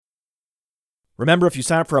Remember, if you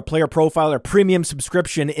sign up for a Player Profile or premium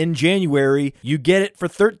subscription in January, you get it for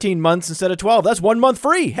 13 months instead of 12. That's 1 month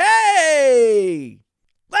free. Hey!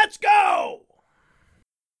 Let's go!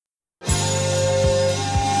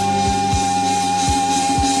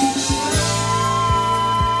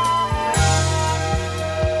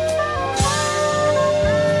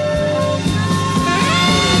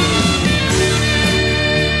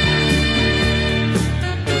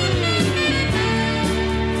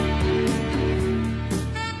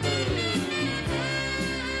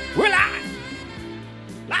 We're live!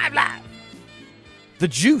 Live! The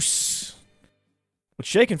juice. What's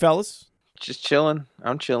shaking, fellas? Just chilling.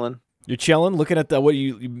 I'm chilling. You're chilling, looking at the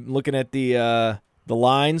looking at the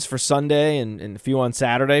lines for Sunday and a few on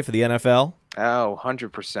Saturday for the NFL. Oh,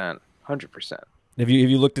 100%. 100%. Have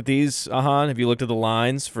you looked at these, Ahan? Have you looked at the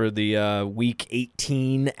lines for the Week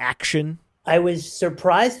 18 action? I was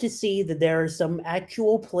surprised to see that there are some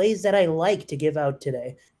actual plays that I like to give out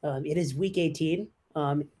today. It is Week 18.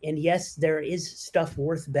 And yes, there is stuff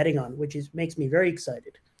worth betting on, which makes me very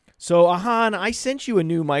excited. So, Ahan, I sent you a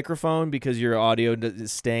new microphone because your audio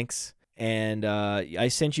stinks, and I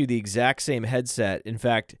sent you the exact same headset. In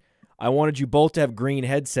fact, I wanted you both to have green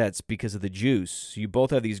headsets because of the juice. You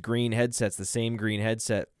both have these green headsets, the same green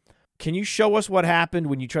headset. Can you show us what happened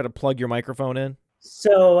when you try to plug your microphone in?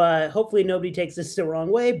 So hopefully nobody takes this the wrong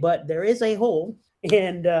way, but there is a hole,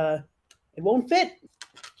 and it won't fit.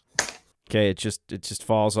 Okay, it just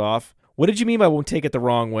falls off. What did you mean by won't take it the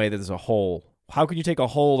wrong way that there's a hole? How could you take a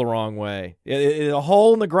hole the wrong way? A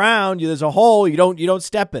hole in the ground, there's a hole, you don't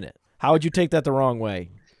step in it. How would you take that the wrong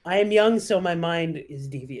way? I am young, so my mind is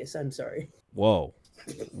devious. I'm sorry. Whoa.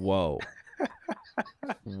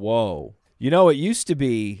 You know, it used to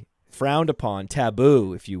be frowned upon,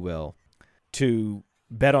 taboo, if you will, to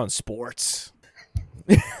bet on sports.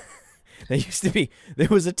 There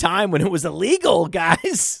was a time when it was illegal,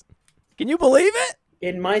 guys. Can you believe it?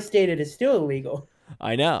 In my state, it is still illegal.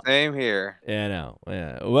 I know. Same here. Yeah, I know.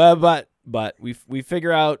 Yeah. Well, but we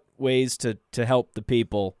figure out ways to help the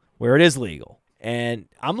people where it is legal. And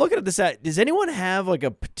I'm looking at this. Does anyone have like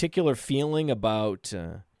a particular feeling about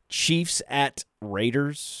Chiefs at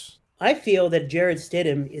Raiders? I feel that Jarrett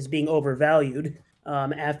Stidham is being overvalued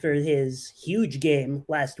after his huge game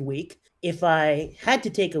last week. If I had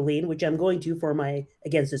to take a lean, which I'm going to for my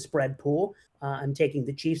against the spread pool, I'm taking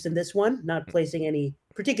the Chiefs in this one, not placing any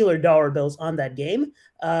particular dollar bills on that game.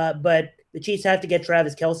 But the Chiefs have to get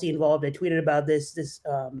Travis Kelce involved. I tweeted about this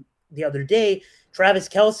the other day. Travis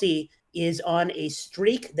Kelce is on a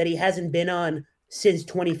streak that he hasn't been on since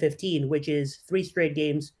 2015, which is 3 straight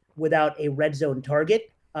games without a red zone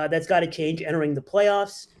target. That's got to change entering the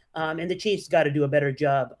playoffs. And the Chiefs got to do a better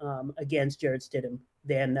job against Jarrett Stidham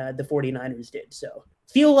than the 49ers did. So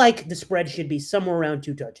feel like the spread should be somewhere around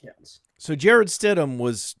 2 touchdowns. So Jarrett Stidham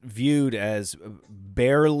was viewed as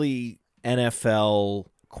barely NFL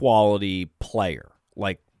quality player,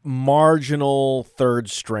 like marginal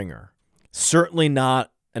third stringer. Certainly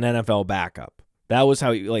not an NFL backup. That was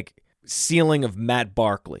how ceiling of Matt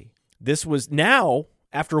Barkley. This was now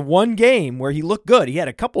after one game where he looked good. He had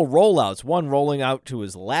a couple rollouts, one rolling out to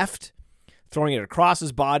his left, throwing it across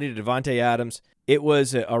his body to Devontae Adams. It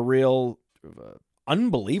was a real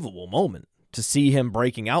unbelievable moment to see him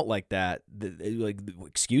breaking out like that.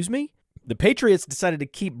 Excuse me? The Patriots decided to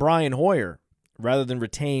keep Brian Hoyer rather than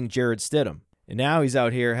retain Jarrett Stidham. And now he's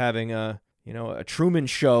out here having a Truman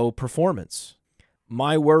Show performance.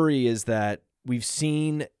 My worry is that we've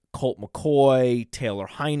seen Colt McCoy, Taylor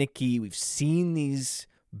Heineke, we've seen these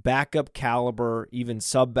backup caliber, even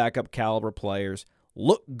sub-backup caliber players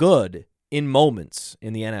look good in moments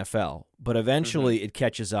in the NFL, but eventually it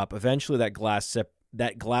catches up. Eventually that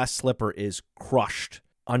glass slipper is crushed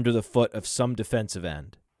under the foot of some defensive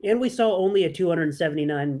end. And we saw only a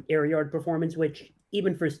 279 air yard performance, which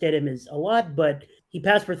even for Stidham is a lot, but he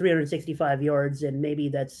passed for 365 yards, and maybe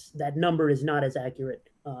that number is not as accurate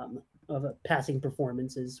of a passing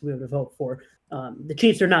performance as we would have hoped for. The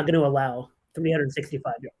Chiefs are not going to allow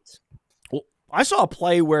 365 yards. Well, I saw a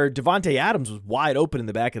play where Devontae Adams was wide open in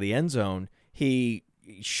the back of the end zone. He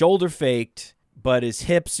shoulder faked, but his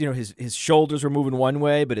hips, his shoulders were moving one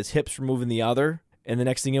way, but his hips were moving the other. And the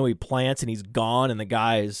next thing you know, he plants and he's gone, and the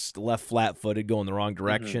guy is left flat-footed going the wrong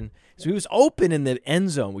direction. Mm-hmm. So he was open in the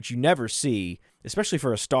end zone, which you never see, especially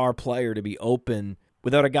for a star player to be open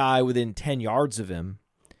without a guy within 10 yards of him.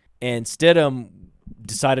 And Stidham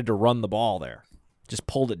decided to run the ball there, just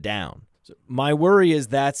pulled it down. So my worry is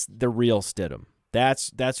that's the real Stidham.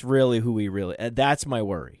 That's really who he really. That's my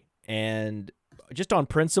worry. And just on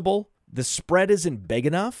principle, the spread isn't big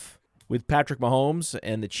enough with Patrick Mahomes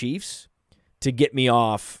and the Chiefs to get me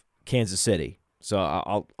off Kansas City. So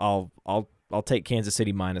I'll take Kansas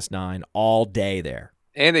City -9 all day there.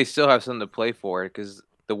 And they still have something to play for because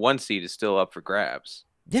the 1 seed is still up for grabs.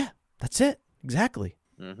 Yeah, that's it. Exactly.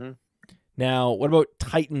 Mm-hmm. Now, what about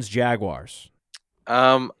Titans Jaguars?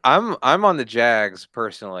 I'm on the Jags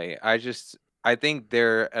personally. I think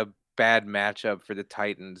they're a bad matchup for the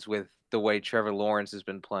Titans with the way Trevor Lawrence has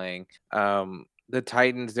been playing. The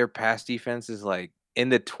Titans, their pass defense is like in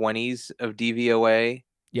the 20s of DVOA,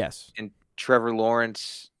 Yes. and Trevor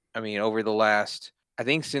Lawrence, I mean, over the last, I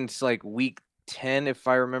think since like week 10, if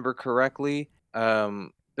I remember correctly,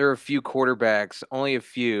 there are a few quarterbacks, only a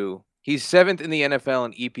few. He's 7th in the NFL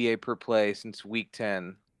in EPA per play since week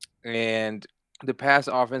 10. And the pass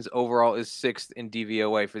offense overall is 6th in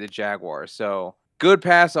DVOA for the Jaguars. So good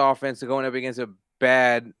pass offense going up against a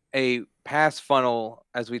pass funnel,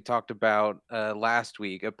 as we talked about last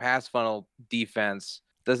week, a pass funnel defense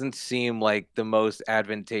doesn't seem like the most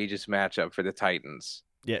advantageous matchup for the Titans.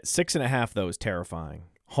 Yeah, 6.5 though is terrifying.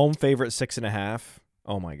 Home favorite 6.5.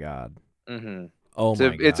 Oh my God. Mm-hmm. Oh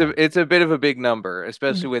my God. It's a bit of a big number,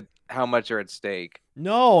 especially with how much are at stake.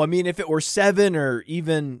 No, I mean if it were 7 or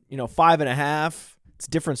even 5.5, it's a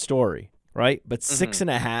different story, right? But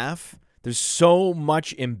 6.5, there's so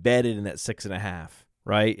much embedded in that 6.5,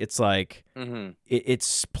 right? It's like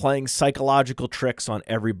it's playing psychological tricks on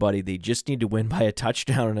everybody. They just need to win by a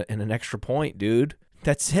touchdown and an extra point, dude.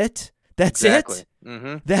 That's it. That's it.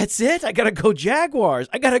 Mm-hmm. That's it. I gotta go Jaguars.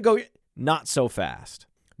 I gotta go. Not so fast.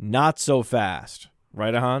 Not so fast.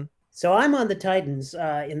 Right, Ahan? So I'm on the Titans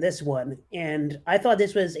in this one, and I thought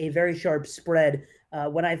this was a very sharp spread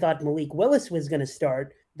when I thought Malik Willis was going to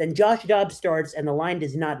start. Then Josh Dobbs starts, and the line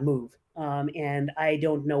does not move, and I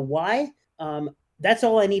don't know why. That's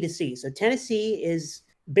all I need to see. So Tennessee is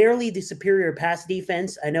barely the superior pass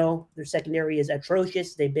defense. I know their secondary is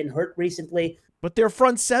atrocious. They've been hurt recently. But their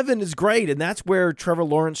front seven is great, and that's where Trevor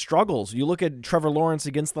Lawrence struggles. You look at Trevor Lawrence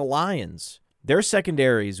against the Lions. Their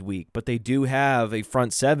secondary is weak, but they do have a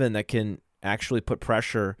front seven that can actually put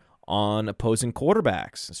pressure on opposing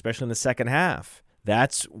quarterbacks, especially in the second half.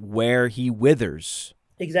 That's where he withers.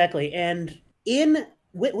 Exactly. And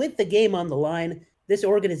with the game on the line, this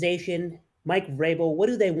organization, Mike Vrabel, what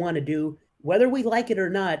do they want to do? Whether we like it or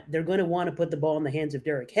not, they're going to want to put the ball in the hands of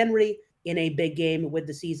Derrick Henry in a big game with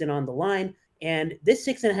the season on the line. And this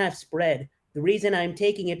 6.5 spread, the reason I'm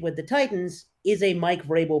taking it with the Titans is a Mike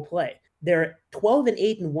Vrabel play. They're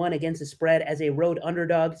 12-8-1 against the spread as a road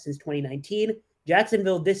underdog since 2019.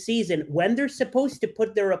 Jacksonville this season, when they're supposed to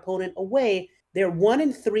put their opponent away, they're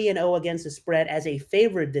 1-3-0 against the spread as a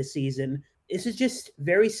favorite this season. This is just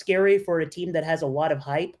very scary for a team that has a lot of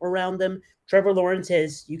hype around them. Trevor Lawrence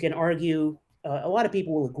has, you can argue, a lot of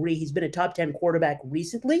people will agree, he's been a top 10 quarterback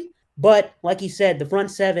recently. But like you said, the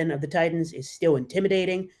front seven of the Titans is still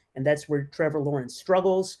intimidating, and that's where Trevor Lawrence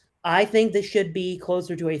struggles. I think this should be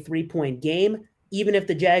closer to a 3-point game. Even if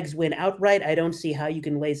the Jags win outright, I don't see how you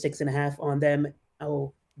can lay 6.5 on them.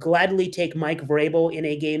 I'll gladly take Mike Vrabel in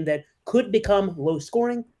a game that could become low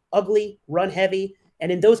scoring, ugly, run heavy.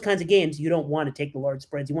 And in those kinds of games, you don't want to take the large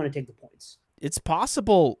spreads. You want to take the points. It's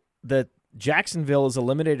possible that Jacksonville is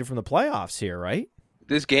eliminated from the playoffs here, right?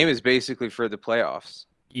 This game is basically for the playoffs.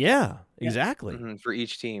 Yeah, exactly. For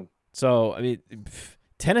each team. So, I mean,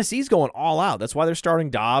 Tennessee's going all out. That's why they're starting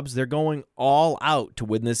Dobbs. They're going all out to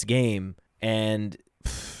win this game. And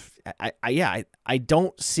I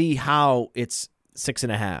don't see how it's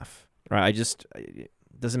 6.5. Right? It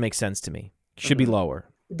doesn't make sense to me. It should be lower.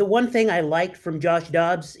 The one thing I liked from Josh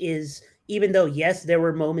Dobbs is, even though, yes, there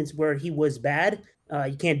were moments where he was bad,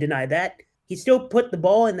 you can't deny that, he still put the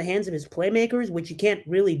ball in the hands of his playmakers, which you can't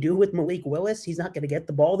really do with Malik Willis. He's not going to get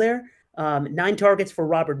the ball there. 9 targets for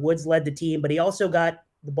Robert Woods led the team, but he also got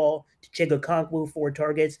the ball to Chigakonkwu, 4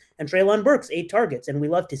 targets, and Treylon Burks, 8 targets. And we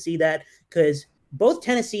love to see that because both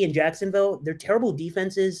Tennessee and Jacksonville, they're terrible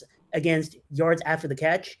defenses against yards after the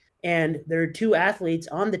catch. And there are 2 athletes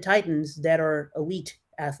on the Titans that are elite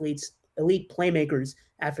athletes, elite playmakers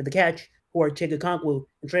after the catch, who are Chigakonkwu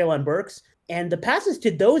and Treylon Burks. And the passes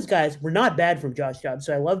to those guys were not bad from Josh Dobbs,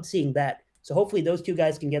 so I loved seeing that. So hopefully those 2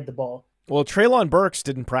 guys can get the ball. Well, Treylon Burks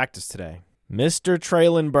didn't practice today. Mr.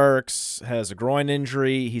 Treylon Burks has a groin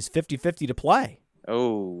injury. He's 50-50 to play.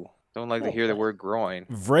 Oh, don't like to hear the word groin.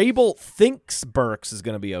 Vrabel thinks Burks is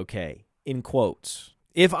going to be okay, in quotes.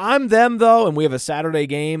 If I'm them, though, and we have a Saturday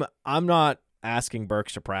game, I'm not asking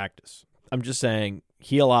Burks to practice. I'm just saying,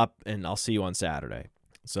 heal up, and I'll see you on Saturday.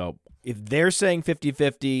 So if they're saying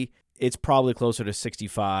 50-50, it's probably closer to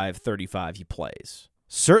 65-35 he plays.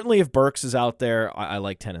 Certainly if Burks is out there, I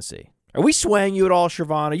like Tennessee. Are we swaying you at all,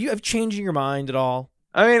 Siobhan? Are you changing your mind at all?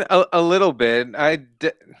 I mean, a little bit.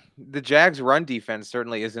 The Jags' run defense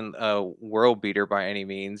certainly isn't a world beater by any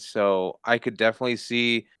means, so I could definitely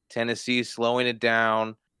see Tennessee slowing it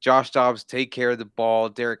down. Josh Dobbs take care of the ball.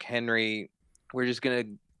 Derrick Henry, we're just gonna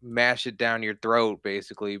mash it down your throat,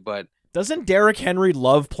 basically. But Doesn't Derrick Henry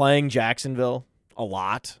love playing Jacksonville a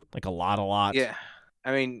lot? Like a lot. yeah,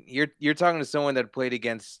 I mean, you're talking to someone that played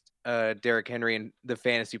against Derrick Henry in the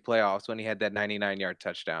fantasy playoffs when he had that 99-yard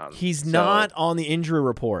touchdown. He's So not on the injury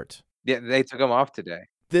report. yeah, they took him off today.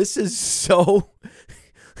 This is so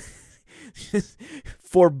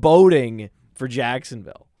foreboding for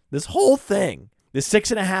Jacksonville. This whole thing, the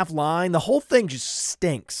 6.5 line, the whole thing just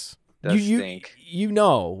stinks. Does stink. You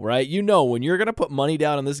know, right? You know when you're gonna put money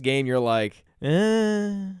down on this game, you're like,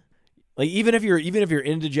 like even if you're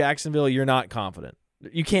into Jacksonville, you're not confident.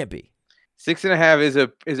 You can't be.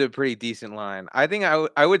 6.5 is a pretty decent line. I think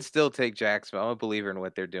I would still take Jacksonville. I'm a believer in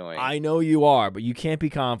what they're doing. I know you are, but you can't be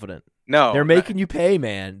confident. No, they're making you pay,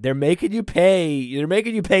 man. They're making you pay. They're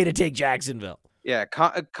making you pay to take Jacksonville. Yeah,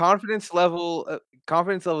 confidence level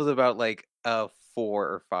is about like a 4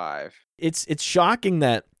 or 5. It's shocking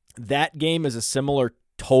that game is a similar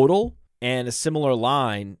total and a similar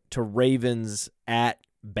line to Ravens at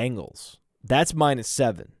Bengals. That's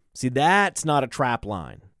 -7. See, that's not a trap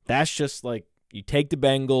line. That's just like you take the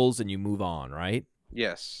Bengals and you move on, right?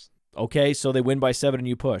 Yes. Okay, so they win by 7 and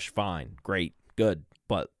you push. Fine. Great. Good.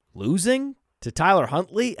 But losing to Tyler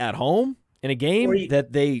Huntley at home in a game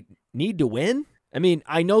that they need to win? I mean,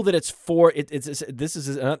 I know that this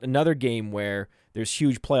is another game where there's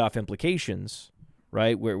huge playoff implications,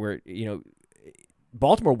 right? Where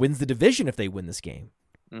Baltimore wins the division if they win this game.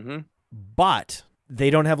 Mm-hmm. But they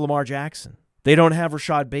don't have Lamar Jackson. They don't have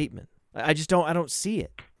Rashad Bateman. I don't see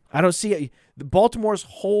it. I don't see it. Baltimore's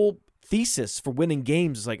whole thesis for winning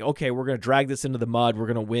games is like, okay, we're going to drag this into the mud. We're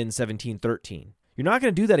going to win 17-13. You're not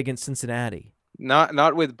going to do that against Cincinnati.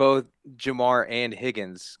 Not with both Jamar and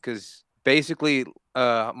Higgins, because basically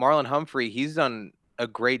Marlon Humphrey, he's done a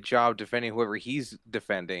great job defending whoever he's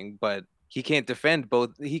defending, but he can't defend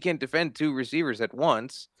both. He can't defend 2 receivers at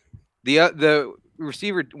once. The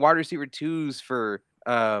wide receiver 2s for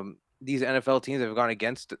these NFL teams that have gone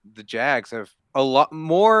against the Jags have a lot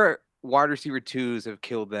more wide receiver 2s have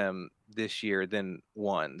killed them this year than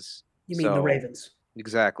 1s. You mean the Ravens?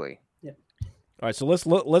 Exactly. Yeah. All right, so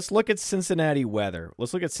let's look at Cincinnati weather.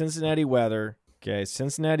 Let's look at Cincinnati weather. Okay,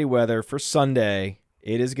 Cincinnati weather for Sunday.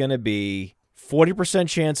 It is going to be 40%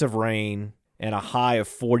 chance of rain and a high of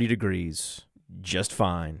 40 degrees. Just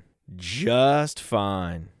fine. Just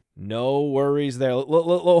fine. No worries there.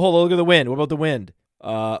 Hold on, look at the wind. What about the wind?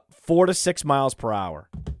 4 to 6 miles per hour.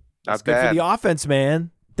 That's good for the offense,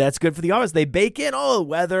 man. That's good for the offense. They bake in the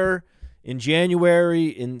weather in January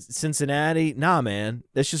in Cincinnati. Nah, man.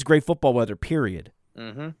 That's just great football weather, period.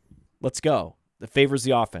 Mm-hmm. Let's go. That favors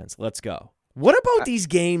the offense. Let's go. What about these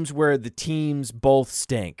games where the teams both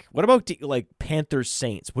stink? What about like Panthers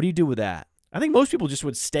Saints? What do you do with that? I think most people just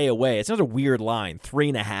would stay away. It's another weird line.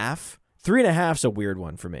 3.5. 3.5's a weird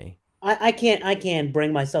one for me. I can't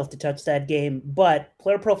bring myself to touch that game, but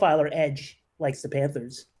Player Profiler Edge likes the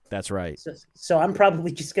Panthers. That's right. So I'm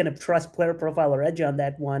probably just going to trust Player Profiler Edge on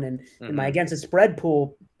that one, and in my against the spread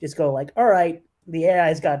pool, just go like, all right, the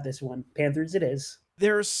AI's got this one. Panthers it is.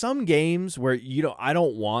 There are some games where I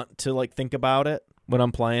don't want to like think about it when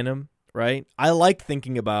I'm playing them, right? I like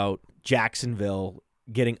thinking about Jacksonville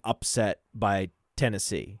getting upset by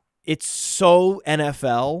Tennessee. It's so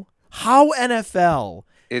NFL. How NFL?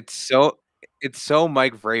 It's so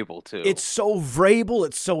Mike Vrabel too. It's so Vrabel.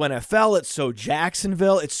 It's so NFL. It's so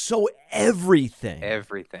Jacksonville. It's so everything.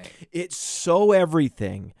 Everything. It's so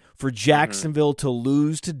everything for Jacksonville to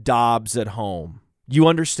lose to Dobbs at home. You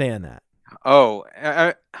understand that? Oh,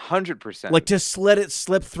 100%. Like to let it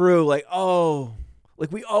slip through. Like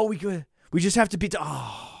we just have to beat.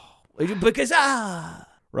 Because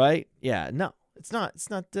right? Yeah. No, it's not. It's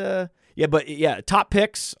not. Yeah, but yeah, top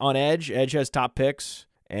picks on Edge. Edge has top picks.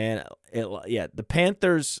 And the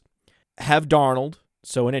Panthers have Darnold.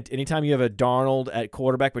 So anytime you have a Darnold at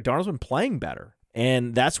quarterback, but Darnold's been playing better,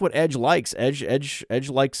 and that's what Edge likes. Edge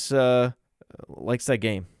likes that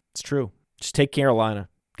game. It's true. Just take Carolina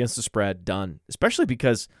against the spread. Done. Especially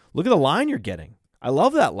because look at the line you're getting. I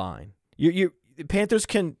love that line. The Panthers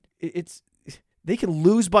can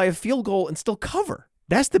lose by a field goal and still cover.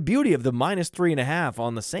 That's the beauty of the -3.5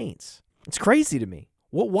 on the Saints. It's crazy to me.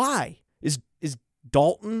 Why is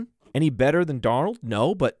Dalton any better than Darnold?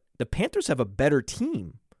 No, but the Panthers have a better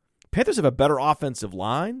team. Panthers have a better offensive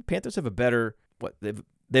line. Panthers have a better they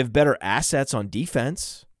have better assets on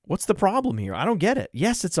defense. What's the problem here? I don't get it.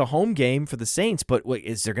 Yes, it's a home game for the Saints, but wait,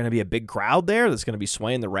 is there going to be a big crowd there that's going to be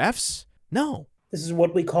swaying the refs? No. This is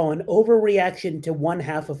what we call an overreaction to one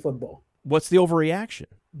half of football. What's the overreaction?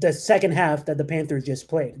 The second half that the Panthers just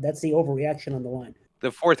played. That's the overreaction on the line.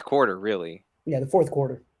 The fourth quarter, really. Yeah, the fourth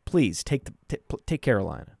quarter. Please take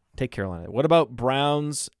Carolina. Take Carolina. What about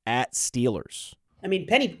Browns at Steelers? I mean,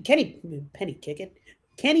 Kenny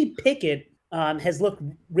Pickett has looked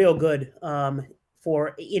real good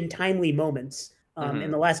in timely moments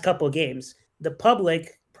in the last couple of games. The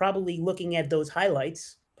public probably looking at those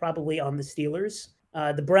highlights, probably on the Steelers.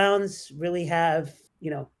 The Browns really have,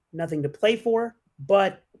 nothing to play for,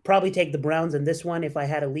 but probably take the Browns in this one if I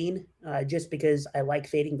had a lean, just because I like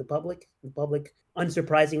fading the public. The public,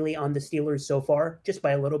 unsurprisingly, on the Steelers so far, just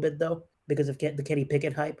by a little bit, though, because of the Kenny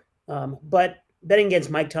Pickett hype. But betting against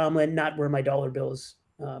Mike Tomlin, not where my dollar bills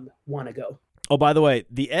want to go. Oh, by the way,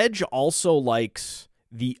 the Edge also likes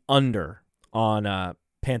the under on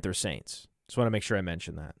Panther Saints. Just want to make sure I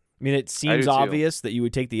mention that. I mean, it seems obvious that you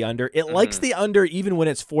would take the under. It likes the under even when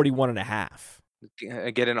it's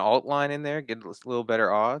 41.5. Get an alt line in there, get a little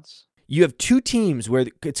better odds. You have two teams where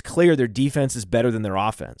it's clear their defense is better than their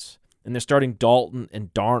offense, and they're starting Dalton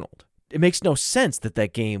and Darnold. It makes no sense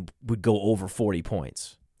that game would go over 40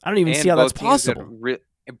 points. I don't even see how that's possible.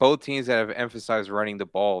 Both teams that have emphasized running the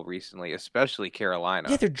ball recently, especially Carolina.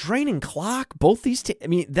 Yeah, they're draining clock. Both these teams. I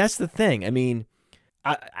mean, that's the thing. I mean,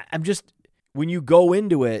 I'm just, when you go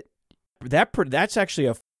into it, that's actually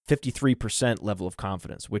a 53% level of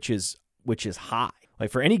confidence, which is high.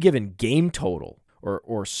 Like for any given game total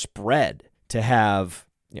or spread to have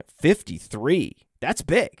 53, that's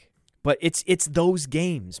big. But it's those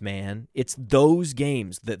games, man. It's those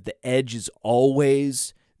games that the Edge is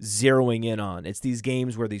always zeroing in on. It's these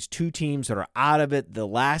games where these two teams that are out of it, the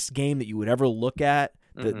last game that you would ever look at,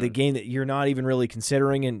 the game that you're not even really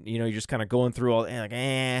considering, and you're just kind of going through all like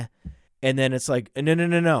and then it's like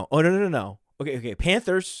no. Oh no. Okay,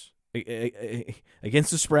 Panthers against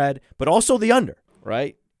the spread, but also the under,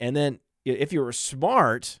 right? And then if you were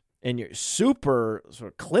smart and you're super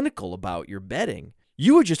sort of clinical about your betting,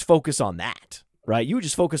 you would just focus on that, right? You would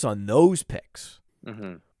just focus on those picks.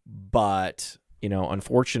 But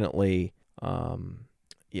unfortunately,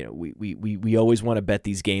 we always want to bet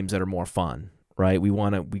these games that are more fun, right?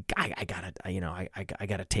 I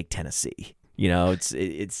gotta take Tennessee.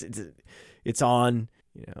 It's on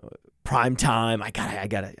prime time. I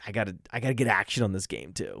gotta get action on this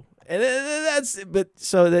game too. And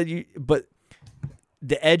but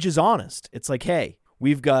the Edge is honest. It's like, hey,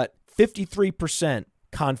 we've got 53%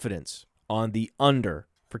 confidence on the under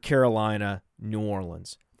for Carolina, New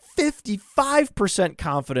Orleans. 55%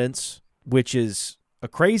 confidence, which is a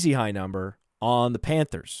crazy high number, on the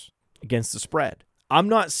Panthers against the spread. I'm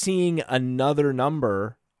not seeing another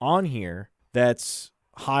number on here that's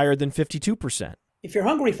higher than 52%. If you're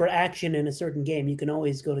hungry for action in a certain game, you can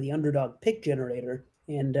always go to the underdog pick generator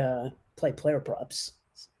and play player props.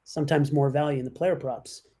 Sometimes more value in the player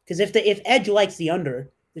props. Because if Edge likes the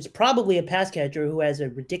under, there's probably a pass catcher who has a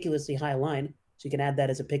ridiculously high line, so you can add that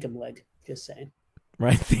as a pick'em leg. Just saying.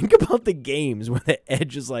 Right? Think about the games where the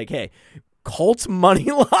Edge is like, hey, Colts money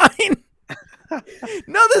line.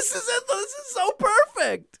 No, this is it. This is so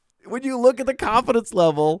perfect. When you look at the confidence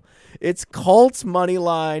level, it's Colts money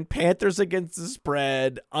line, Panthers against the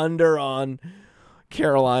spread, under on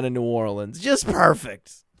Carolina, New Orleans. Just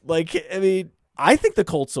perfect. Like, I mean, I think the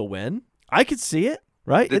Colts will win. I could see it,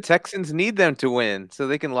 right? The Texans need them to win so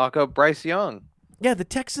they can lock up Bryce Young. Yeah, the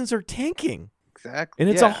Texans are tanking. Exactly.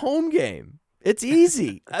 And it's a home game. It's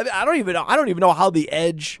easy. I mean, I don't even know how the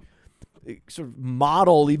Edge sort of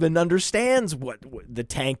model even understands what the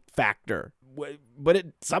tank factor. But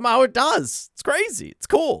it somehow it does. It's crazy. It's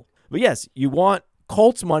cool. But yes, you want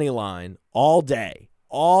Colts money line all day.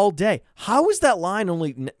 All day. How is that line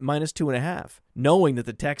only -2.5, knowing that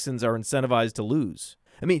the Texans are incentivized to lose?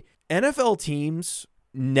 I mean, NFL teams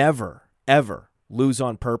never, ever lose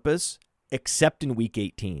on purpose except in Week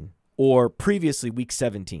 18 or previously Week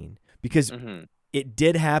 17. Because it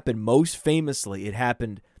did happen, most famously, it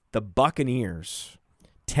happened the Buccaneers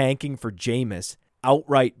tanking for Jameis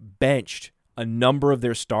outright benched a number of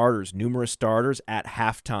their starters, numerous starters, at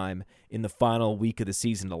halftime in the final week of the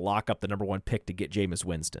season to lock up the number one pick to get Jameis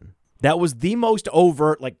Winston. That was the most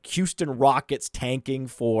overt, like Houston Rockets tanking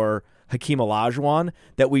for Hakeem Olajuwon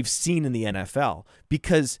that we've seen in the NFL,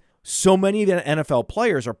 because so many of the NFL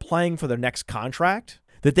players are playing for their next contract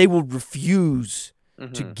that they will refuse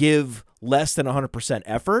to give less than 100%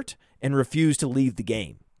 effort and refuse to leave the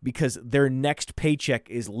game because their next paycheck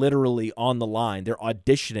is literally on the line. They're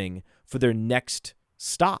auditioning for their next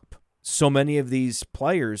stop. so many of these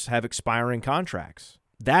players have expiring contracts.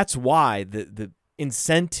 That's why the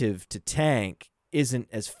incentive to tank isn't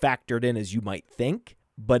as factored in as you might think,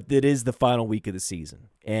 but it is the final week of the season.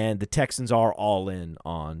 And the Texans are all in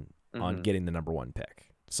on getting the number 1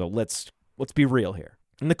 pick. So let's be real here.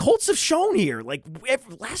 And the Colts have shown here, like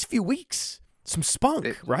last few weeks, some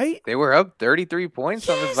spunk, right? They were up 33 points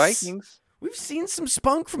on the Vikings. We've seen some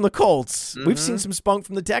spunk from the Colts. We've seen some spunk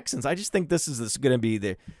from the Texans. I just think this is going to be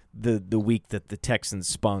the week that the Texans'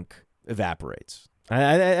 spunk evaporates.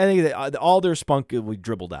 I think that all their spunk will be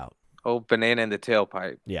dribbled out. Oh, banana in the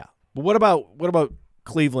tailpipe. Yeah. But what about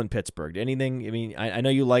Cleveland, Pittsburgh? Anything? I mean, I know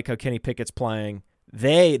you like how Kenny Pickett's playing.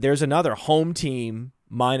 There's another home team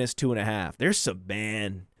 -2.5. There's some,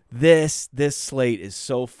 man. This slate is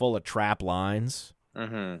so full of trap lines.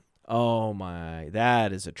 Mm-hmm. Oh my,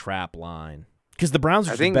 that is a trap line. Because the Browns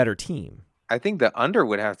are just a better team. I think the under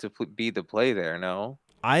would have to be the play there. No,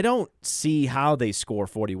 I don't see how they score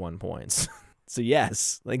 41 points. So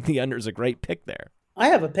yes, I think the under is a great pick there. I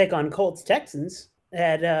have a pick on Colts Texans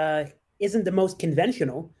that isn't the most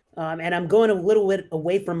conventional, and I'm going a little bit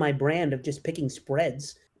away from my brand of just picking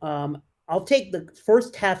spreads. I'll take the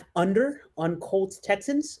first half under on Colts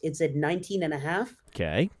Texans. It's at 19.5.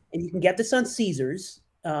 Okay. And you can get this on Caesars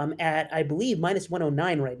at, I believe,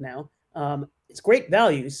 -109 right now. It's great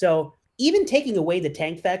value. So even taking away the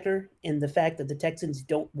tank factor and the fact that the Texans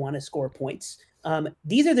don't want to score points,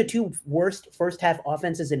 these are the two worst first half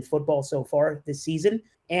offenses in football so far this season.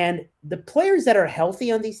 And the players that are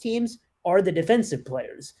healthy on these teams are the defensive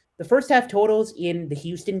players. The first half totals in the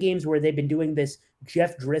Houston games where they've been doing this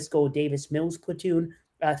Jeff Driscoll, Davis Mills platoon,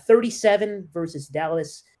 37 versus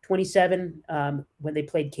Dallas, 27 when they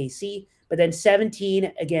played KC, but then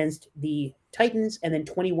 17 against the Titans and then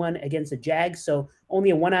 21 against the Jags. So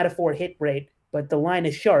only a 1 out of 4 hit rate, but the line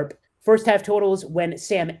is sharp. First half totals when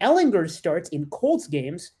Sam Ehlinger starts in Colts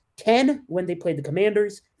games, 10 when they played the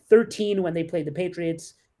Commanders, 13 when they played the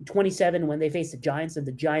Patriots, 27 when they faced the Giants, and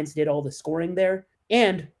the Giants did all the scoring there.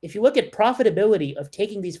 And if you look at profitability of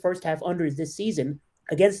taking these first half unders this season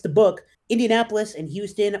against the book, Indianapolis and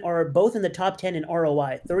Houston are both in the top 10 in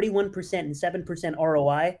ROI, 31% and 7%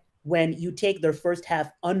 ROI when you take their first half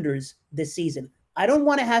unders this season. I don't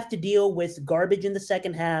want to have to deal with garbage in the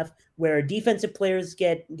second half where defensive players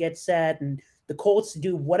get set and the Colts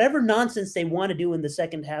do whatever nonsense they want to do in the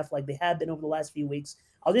second half like they have been over the last few weeks.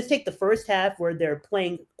 I'll just take the first half where they're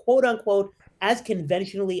playing, quote unquote, as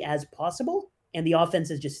conventionally as possible, and the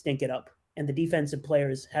offenses just stink it up, and the defensive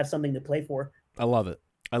players have something to play for. I love it.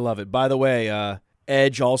 I love it. By the way,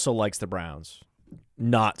 Edge also likes the Browns.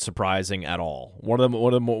 Not surprising at all.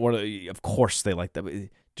 Of course they like that.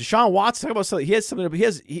 Deshaun Watson, talk about something. He has something.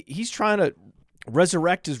 He's trying to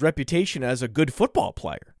resurrect his reputation as a good football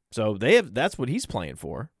player. So that's what he's playing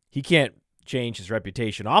for. He can't change his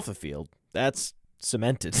reputation off the field. That's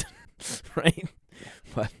cemented, right?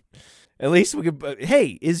 But at least we could.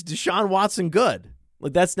 Hey, is Deshaun Watson good?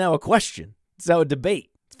 Like that's now a question. It's now a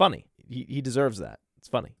debate. It's funny. He deserves that. It's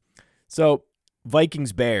funny. So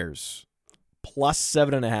Vikings Bears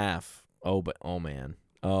 +7.5.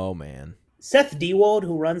 Oh man. Seth Dewald,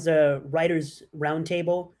 who runs a writers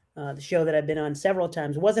roundtable, the show that I've been on several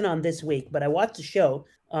times, wasn't on this week, but I watched the show,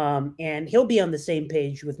 and he'll be on the same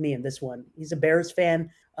page with me in this one. He's a Bears fan.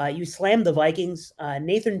 You slammed the Vikings.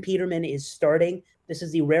 Nathan Peterman is starting. This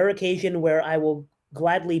is the rare occasion where I will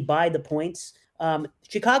gladly buy the points.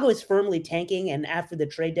 Chicago is firmly tanking, and after the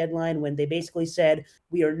trade deadline, when they basically said,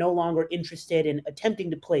 we are no longer interested in attempting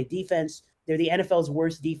to play defense, they're the NFL's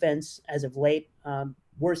worst defense as of late,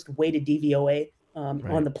 worst weighted DVOA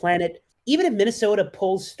on the planet. Even if Minnesota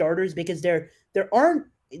pulls starters, because there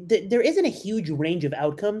isn't a huge range of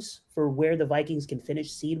outcomes for where the Vikings can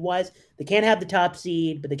finish seed-wise. They can't have the top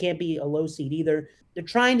seed, but they can't be a low seed either. They're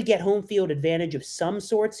trying to get home field advantage of some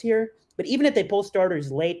sorts here, but even if they pull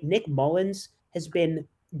starters late, Nick Mullins has been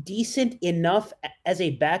decent enough as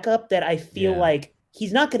a backup that I feel like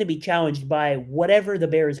he's not going to be challenged by whatever the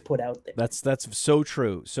Bears put out there. That's so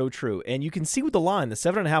true. So true. And you can see with the line, the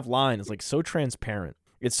 7.5 line is like so transparent.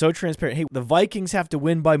 It's so transparent. Hey, the Vikings have to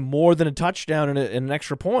win by more than a touchdown and an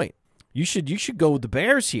extra point. You should go with the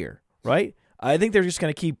Bears here, right? I think they're just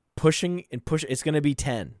going to keep pushing and push. It's going to be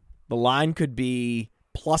 10. The line could be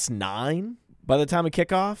 +9 by the time of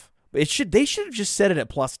kickoff. They should have just set it at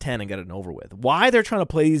 +10 and get it over with. Why they're trying to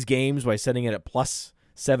play these games by setting it at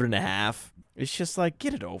 +7.5? It's just like,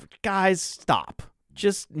 get it over. Guys, stop.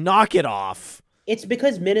 Just knock it off. It's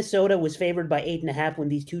because Minnesota was favored by 8.5 when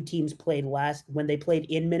these two teams played when they played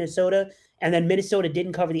in Minnesota. And then Minnesota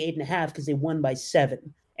didn't cover the 8.5 because they won by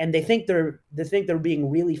 7. and they think they're being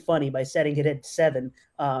really funny by setting it at 7.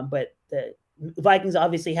 But the Vikings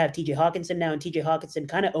obviously have T.J. Hawkinson now, and T.J. Hawkinson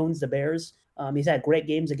kind of owns the Bears. He's had great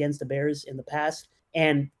games against the Bears in the past,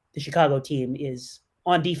 and the Chicago team is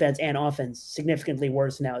on defense and offense significantly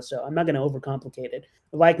worse now. So I'm not going to overcomplicate it.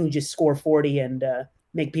 The Vikings just score 40 and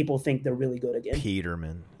make people think they're really good again.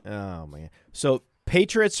 Peterman. Oh, man. So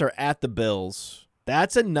Patriots are at the Bills.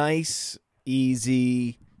 That's a nice,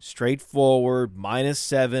 easy, straightforward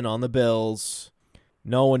 -7 on the Bills.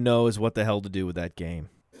 No one knows what the hell to do with that game.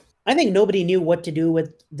 I think nobody knew what to do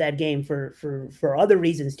with that game for other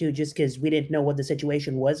reasons too, just because we didn't know what the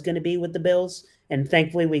situation was going to be with the Bills. And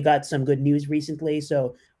thankfully, we got some good news recently,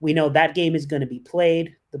 so we know that game is going to be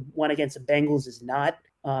played. The one against the Bengals is not.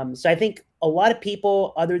 So I think a lot of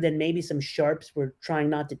people, other than maybe some sharps, were trying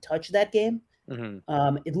not to touch that game.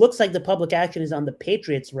 Mm-hmm. It looks like the public action is on the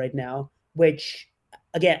Patriots right now, which,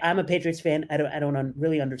 again, I'm a Patriots fan. I don't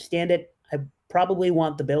really understand it. I probably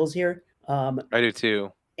want the Bills here. I do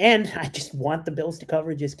too. And I just want the Bills to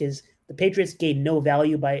cover just because the Patriots gain no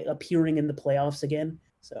value by appearing in the playoffs again.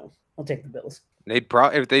 So I'll take the Bills.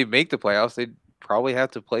 If they make the playoffs, they'd probably have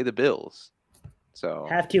to play the Bills. So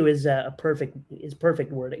have to is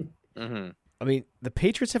perfect wording. Mm-hmm. I mean, the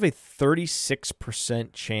Patriots have a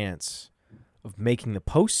 36% chance of making the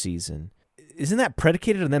postseason. Isn't that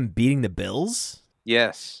predicated on them beating the Bills?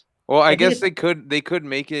 Yes. Well, I guess they could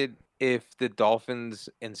make it if the Dolphins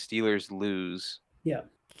and Steelers lose. Yeah.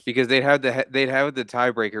 Because they'd have the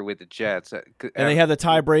tiebreaker with the Jets. And they have the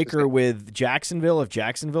tiebreaker with Jacksonville if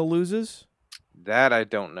Jacksonville loses? That I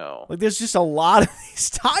don't know. Like, there's just a lot of these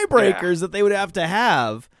tiebreakers that they would have to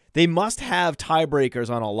have. They must have tiebreakers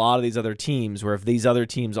on a lot of these other teams where if these other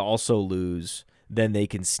teams also lose, then they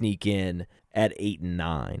can sneak in at 8 and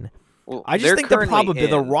 9. Well, I just think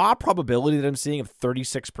the raw probability that I'm seeing of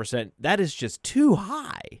 36%, that is just too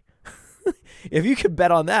high. If you could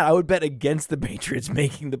bet on that, I would bet against the Patriots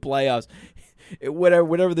making the playoffs.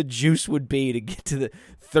 Whatever the juice would be to get to the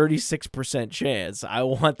 36% chance. I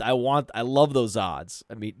love those odds.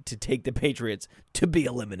 I mean, to take the Patriots to be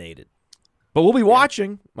eliminated. But we'll be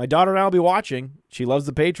watching. My daughter and I will be watching. She loves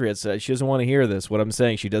the Patriots. She doesn't want to hear this. What I'm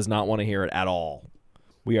saying, she does not want to hear it at all.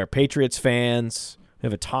 We are Patriots fans. We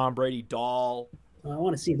have a Tom Brady doll. I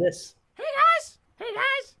want to see this. Hey guys.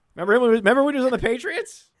 Remember when he was on the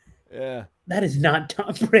Patriots? Yeah. That is not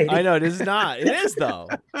Tom Brady. I know, it is not. It is, though.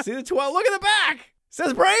 See the 12? Look at the back. It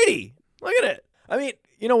says Brady. Look at it. I mean,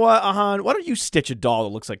 you know what, Ahan? Why don't you stitch a doll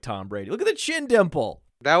that looks like Tom Brady? Look at the chin dimple.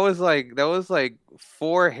 That was like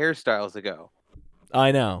 4 hairstyles ago.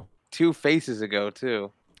 I know. 2 faces ago,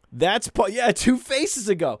 too. 2 faces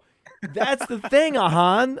ago. That's the thing,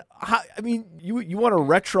 Ahan. I mean, you want to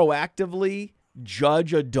retroactively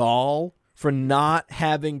judge a doll for not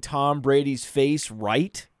having Tom Brady's face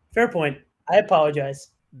right? Fair point. I apologize.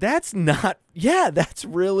 That's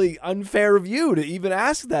really unfair of you to even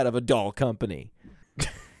ask that of a doll company.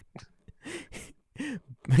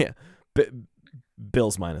 Yeah.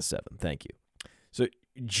 Bills -7. Thank you. So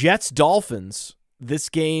Jets Dolphins, this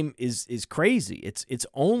game is crazy. It's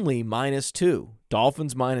only -2.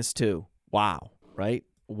 Dolphins -2. Wow, right?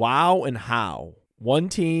 Wow and how. One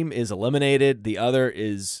team is eliminated, the other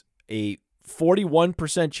is a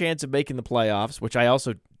 41% chance of making the playoffs, which I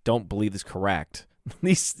also don't believe is correct.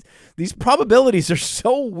 These probabilities are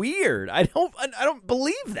so weird. I don't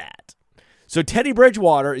believe that. So Teddy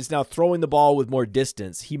Bridgewater is now throwing the ball with more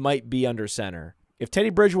distance. He might be under center. If Teddy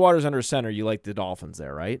Bridgewater's under center, you like the Dolphins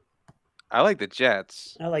there, right? I like the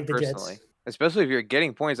Jets. I like the personally. Jets. Especially if you're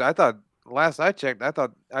getting points. I thought last I checked,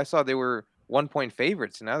 I saw they were 1-point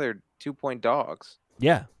favorites, and now they're 2-point dogs.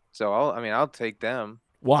 Yeah. So I'll take them.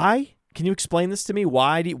 Why? Can you explain this to me?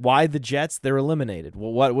 Why the Jets? They're eliminated.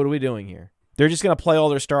 Well, what are we doing here? They're just going to play all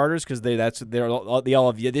their starters because they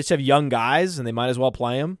just have young guys and they might as well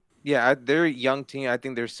play them. Yeah, they're a young team. I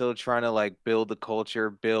think they're still trying to build the culture,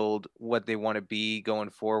 build what they want to be going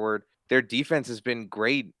forward. Their defense has been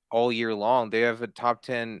great all year long. They have a top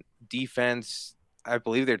 10 defense. I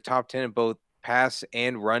believe they're top 10 in both pass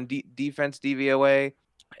and run defense DVOA.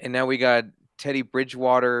 And now we got Teddy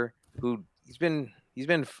Bridgewater, who he's been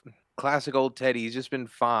classic old Teddy. He's just been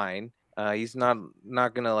fine. He's not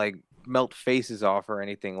gonna melt faces off or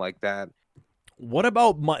anything like that. What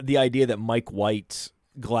about the idea that Mike White's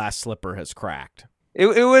glass slipper has cracked?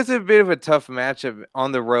 It was a bit of a tough matchup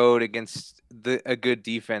on the road against a good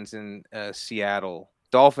defense in Seattle.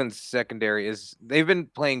 Dolphins secondary they've been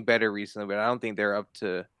playing better recently, but I don't think they're up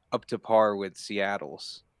to par with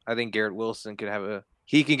Seattle's. I think Garrett Wilson can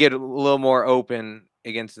get a little more open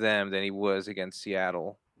against them than he was against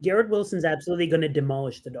Seattle. Garrett Wilson's absolutely going to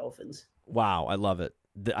demolish the Dolphins. Wow, I love it.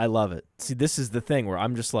 I love it. See, this is the thing where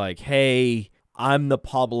I'm just like, hey, I'm the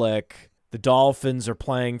public. The Dolphins are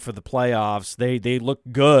playing for the playoffs. They look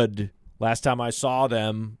good. Last time I saw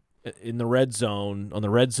them in the red zone on the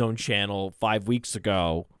red zone channel 5 weeks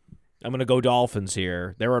ago. I'm gonna go Dolphins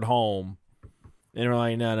here. They're at home, and they're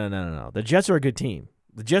like, no. The Jets are a good team.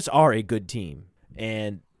 The Jets are a good team,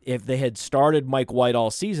 and if they had started Mike White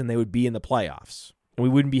all season, they would be in the playoffs, and we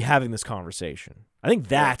wouldn't be having this conversation. I think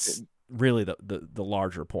that's really the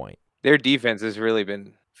larger point. Their defense has really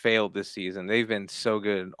been failed this season. They've been so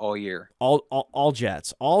good all year. All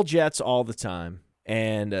Jets all the time,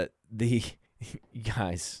 and you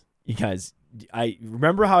guys, I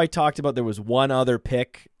remember how I talked about there was one other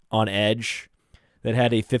pick on Edge that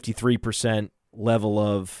had a 53% level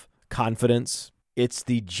of confidence. It's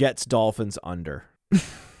the Jets Dolphins under.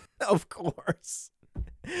 Of course,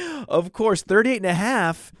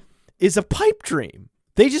 38.5 is a pipe dream.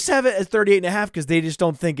 They just have it as 38.5 because they just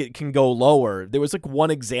don't think it can go lower. There was like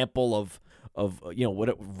one example of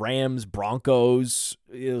Rams Broncos.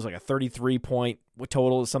 It was like a 33-point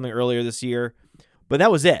total or something earlier this year, but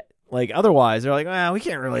that was it. Like otherwise, they're like, we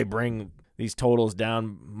can't really bring these totals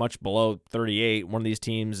down much below 38. One of these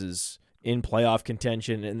teams is in playoff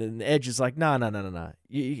contention, and then the Edge is like, no.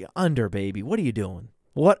 You under, baby. What are you doing?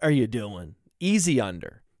 What are you doing? Easy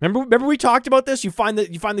under. Remember we talked about this? You find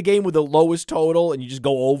the game with the lowest total and you just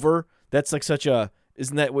go over. That's like such a,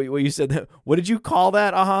 isn't that what you said? What did you call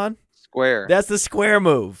that, Ahan? Square. That's the square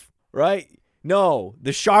move, right? No,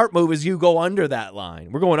 the sharp move is you go under that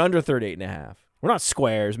line. We're going under 38.5. We're not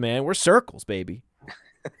squares, man. We're circles, baby.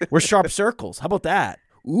 We're sharp circles. How about that?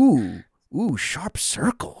 Ooh, sharp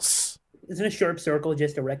circles. Isn't a sharp circle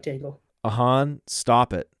just a rectangle? Ahan,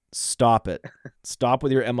 stop it. Stop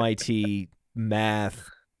with your MIT math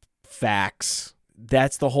facts.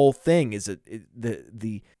 That's the whole thing. Is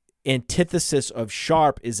the antithesis of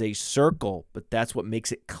sharp is a circle, but that's what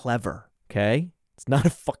makes it clever. Okay, it's not a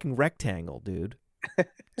fucking rectangle, dude.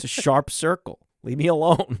 It's a sharp circle. Leave me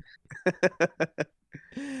alone.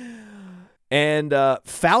 And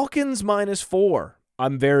Falcons -4.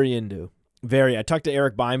 I'm very into. I talked to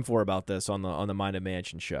Eric Beimfor about this on the Mind of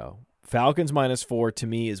Mansion show. Falcons -4 to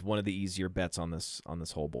me is one of the easier bets on this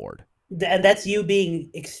whole board. And that's you being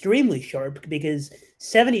extremely sharp because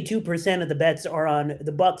 72% of the bets are on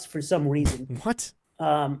the Bucks for some reason. What?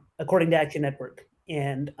 According to Action Network.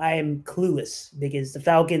 And I am clueless because the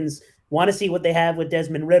Falcons want to see what they have with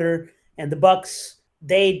Desmond Ridder, and the Bucks,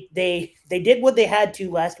 they did what they had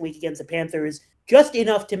to last week against the Panthers, just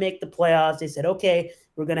enough to make the playoffs. They said, okay,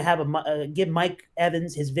 we're going to have give Mike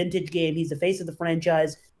Evans his vintage game. He's the face of the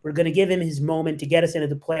franchise. We're going to give him his moment to get us into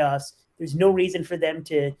the playoffs. There's no reason for them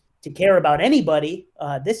to care about anybody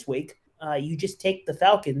this week. You just take the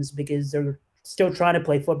Falcons because they're still trying to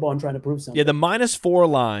play football and trying to prove something. Yeah, the -4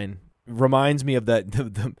 line reminds me of that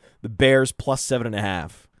the Bears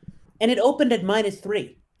 +7.5. And it opened at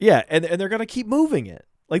 -3. Yeah, and they're going to keep moving it.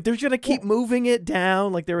 Like, they're going to keep moving it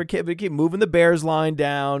down. Like, they keep moving the Bears line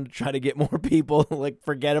down to try to get more people, like,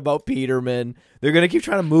 forget about Peterman. They're going to keep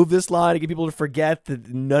trying to move this line to get people to forget that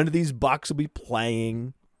none of these Bucks will be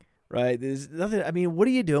playing, right? There's nothing. I mean, what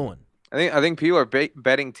are you doing? I think people are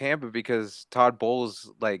betting Tampa because Todd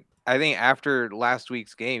Bowles, like, I think after last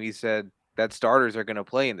week's game, he said that starters are going to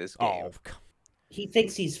play in this game. Oh, he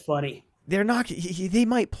thinks he's funny. They're not. They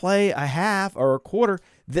might play a half or a quarter.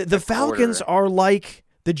 The Falcons are like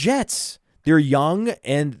the Jets. They're young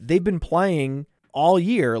and they've been playing all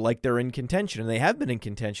year like they're in contention, and they have been in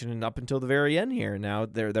contention and up until the very end here. Now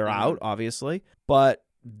they're out, obviously, but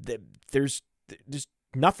there's just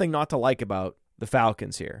nothing not to like about the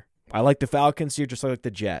Falcons here. I like the Falcons here just like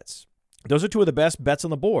the Jets. Those are two of the best bets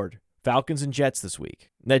on the board. Falcons and Jets this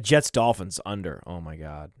week. That Jets Dolphins under. Oh my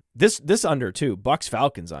God. This under too. Bucks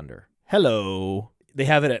Falcons under. Hello. They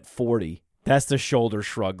have it at 40. That's the shoulder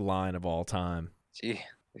shrug line of all time. Gee,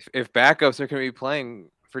 if backups are going to be playing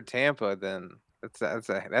for Tampa, then that's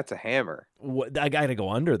a hammer. I got to go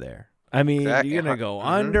under there. I mean, exactly. You're going to go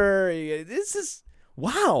under. This is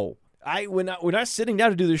wow. When I was sitting down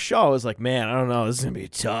to do the show, I was like, man, I don't know. This is going to be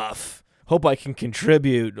tough. Hope I can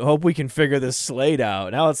contribute. Hope we can figure this slate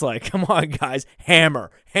out. Now it's like, come on, guys.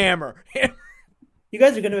 Hammer. You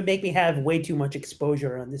guys are going to make me have way too much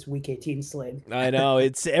exposure on this Week 18 slate. I know.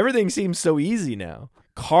 Everything seems so easy now.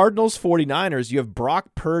 Cardinals 49ers, you have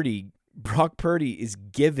Brock Purdy. Brock Purdy is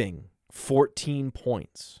giving 14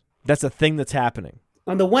 points. That's a thing that's happening.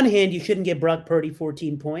 On the one hand, you shouldn't give Brock Purdy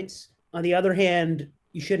 14 points. On the other hand,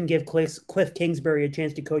 you shouldn't give Cliff Kingsbury a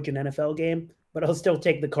chance to coach an NFL game. But I'll still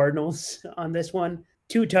take the Cardinals on this one.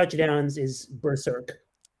 2 touchdowns is berserk.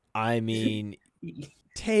 I mean,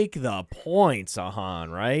 Take the points,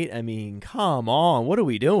 Ahan, right? I mean, come on. What are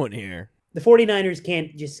we doing here? The 49ers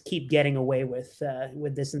can't just keep getting away with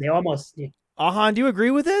this, and they almost. Ahan, do you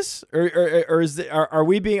agree with this, or are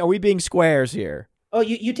we being squares here? Oh,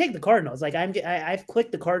 you take the Cardinals. Like I've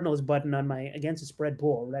clicked the Cardinals button on my against the spread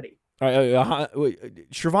pool already. All right,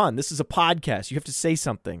 Siobhan, this is a podcast. You have to say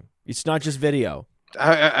something. It's not just video.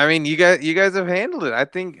 I mean, you guys have handled it. I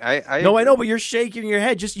think I No, I know, but you're shaking your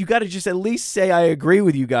head. You got to just at least say I agree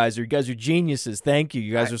with you guys, or you guys are geniuses. Thank you.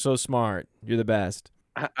 You guys are so smart. You're the best.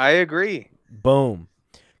 I agree. Boom.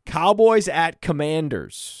 Cowboys at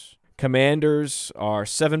Commanders. Commanders are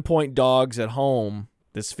 7-point dogs at home.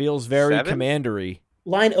 This feels very 7? commandery.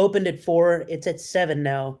 Line opened at 4. It's at 7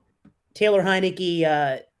 now. Taylor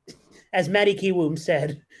Heineke, as Matty Kiwoom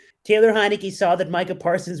said, Taylor Heineke saw that Micah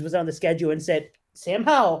Parsons was on the schedule and said, "Sam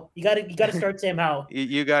Howell, you got to start Sam Howell."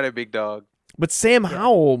 You got it, big dog. But Sam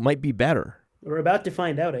Howell might be better. We're about to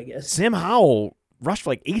find out, I guess. Sam Howell rushed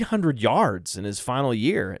for like 800 yards in his final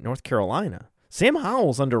year at North Carolina. Sam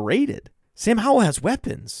Howell's underrated. Sam Howell has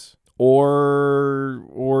weapons.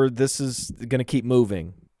 Or this is going to keep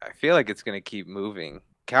moving. I feel like it's going to keep moving.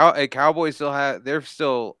 Cowboys they're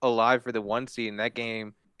still alive for the 1 seed, and that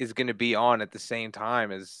game is going to be on at the same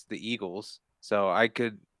time as the Eagles. So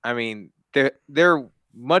they're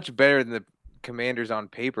much better than the Commanders on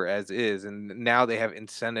paper as is, and now they have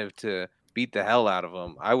incentive to beat the hell out of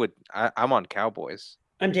them. I'm on Cowboys.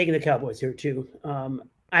 I'm taking the Cowboys here too.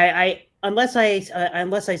 Unless I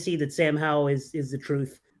see that Sam Howell is the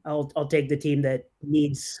truth, I'll take the team that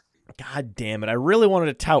needs. God damn it! I really wanted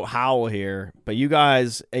to tout Howell here, but you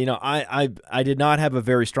guys, I did not have a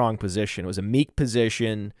very strong position. It was a meek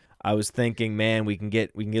position. I was thinking, man, we can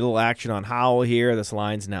get a little action on Howell here. This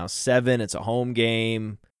line's now 7. It's a home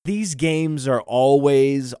game. These games are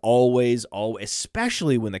always,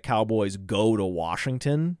 especially when the Cowboys go to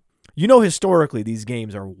Washington. Historically, these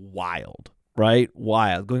games are wild, right?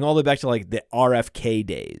 Wild, going all the way back to like the RFK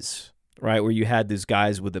days, right, where you had these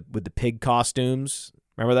guys with the pig costumes.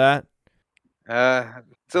 Remember that?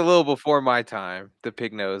 It's a little before my time. The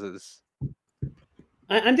pig noses.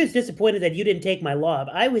 I'm just disappointed that you didn't take my lob.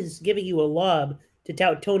 I was giving you a lob to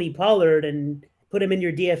tout Tony Pollard and put him in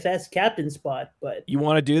your DFS captain spot, but you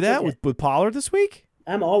want to do that with Pollard this week?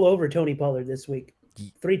 I'm all over Tony Pollard this week.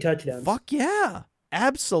 3 touchdowns. Fuck yeah.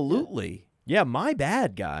 Absolutely. Yeah, my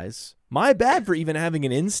bad, guys. My bad for even having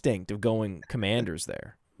an instinct of going Commanders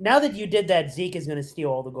there. Now that you did that, Zeke is going to steal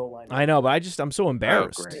all the goal line. I know, but I'm so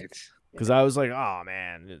embarrassed. Oh, great. Because I was like, oh,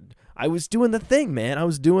 man. I was doing the thing, man. I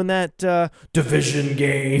was doing that division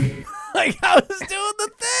game. Like, I was doing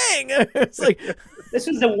the thing. It's like... This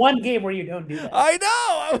was the one game where you don't do that. I know.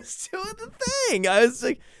 I was doing the thing. I was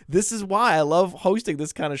like, this is why I love hosting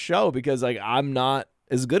this kind of show, because like I'm not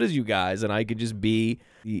as good as you guys, and I could just be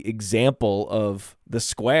the example of the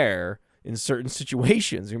square in certain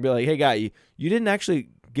situations. And be like, hey, guy, you didn't actually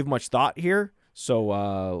give much thought here,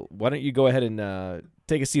 so why don't you go ahead and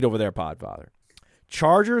take a seat over there, Podfather.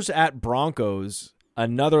 Chargers at Broncos,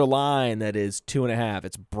 another line that is 2.5.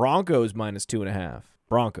 It's Broncos minus 2.5.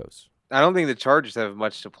 Broncos. I don't think the Chargers have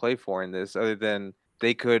much to play for in this, other than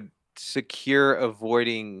they could secure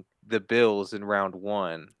avoiding the Bills in round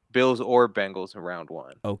 1. Bills or Bengals in round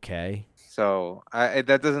 1. Okay. So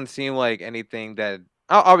that doesn't seem like anything that...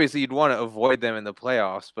 Obviously, you'd want to avoid them in the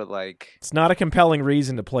playoffs, but like... It's not a compelling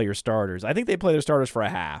reason to play your starters. I think they play their starters for a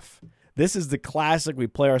half. This is the classic, we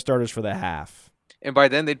play our starters for the half. And by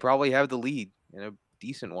then, they'd probably have the lead, a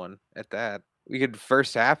decent one at that. We could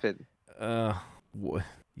first half it.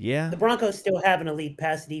 Yeah. The Broncos still have an elite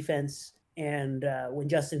pass defense, and when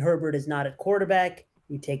Justin Herbert is not at quarterback,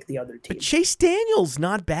 you take the other team. But Chase Daniel's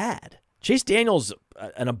not bad. Chase Daniel's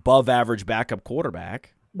an above-average backup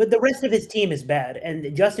quarterback. But the rest of his team is bad,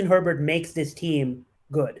 and Justin Herbert makes this team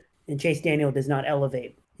good, and Chase Daniel does not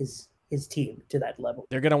elevate his team to that level.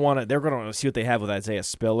 They're gonna want to see what they have with Isaiah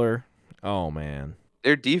Spiller. Oh man,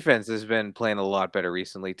 their defense has been playing a lot better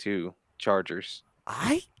recently too. Chargers.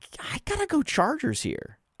 I gotta go Chargers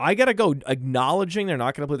here. I gotta go acknowledging they're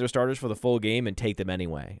not gonna play their starters for the full game and take them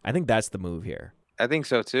anyway. I think that's the move here. I think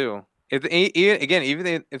so too.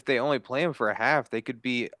 Even if they only play them for a half, they could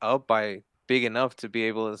be up by big enough to be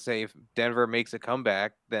able to say if Denver makes a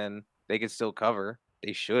comeback, then they could still cover.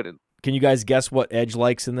 They should. Can you guys guess what Edge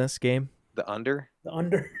likes in this game? The under? The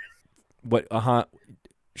under. What?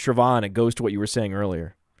 Siobhan, it goes to what you were saying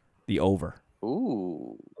earlier. The over.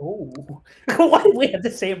 Ooh. Why do we have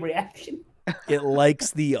the same reaction? It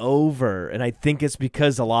likes the over, and I think it's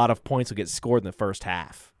because a lot of points will get scored in the first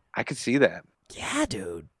half. I could see that. Yeah,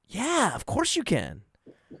 dude. Yeah, of course you can.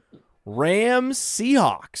 Rams,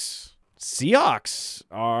 Seahawks. Seahawks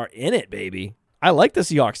are in it, baby. I like the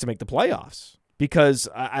Seahawks to make the playoffs because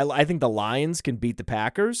I think the Lions can beat the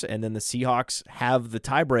Packers, and then the Seahawks have the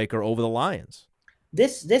tiebreaker over the Lions.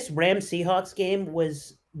 This Rams Seahawks game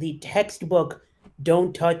was the textbook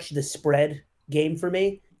don't touch the spread game for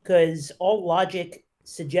me, because all logic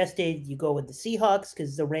suggested you go with the Seahawks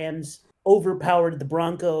because the Rams overpowered the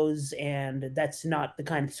Broncos, and that's not the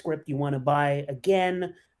kind of script you want to buy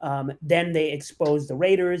again. Then they exposed the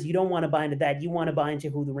Raiders. You don't want to buy into that. You want to buy into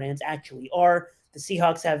who the Rams actually are. The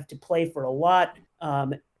Seahawks have to play for a lot,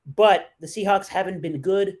 but the Seahawks haven't been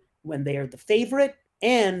good when they are the favorite,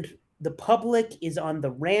 and the public is on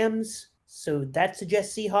the Rams, so that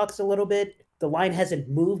suggests Seahawks a little bit. The line hasn't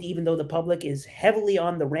moved, even though the public is heavily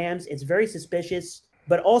on the Rams. It's very suspicious.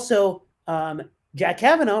 But also, Jack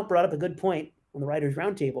Kavanaugh brought up a good point on the Writers'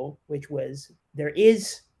 Roundtable, which was there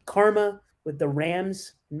is karma with the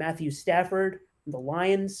Rams, Matthew Stafford, and the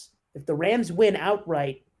Lions. If the Rams win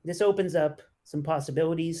outright, this opens up some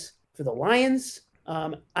possibilities for the Lions.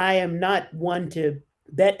 I am not one to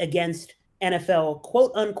bet against NFL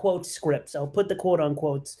quote-unquote scripts. I'll put the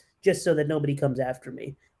quote-unquotes just so that nobody comes after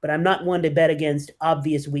me. But I'm not one to bet against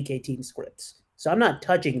obvious Week 18 scripts. So I'm not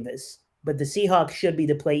touching this. But the Seahawks should be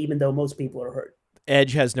the play, even though most people are hurt.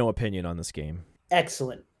 Edge has no opinion on this game.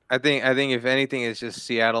 Excellent. I think if anything, it's just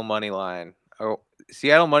Seattle money line. Oh,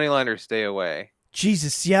 Seattle money line or stay away.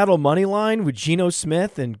 Jesus, Seattle money line with Geno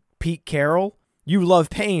Smith and Pete Carroll. You love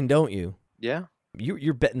pain, don't you? Yeah.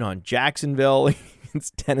 You're betting on Jacksonville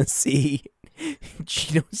against Tennessee.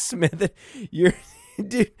 Geno Smith.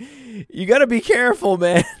 Dude, you got to be careful,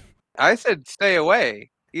 man. I said stay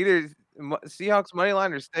away. Either Seahawks money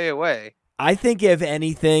line or stay away. I think if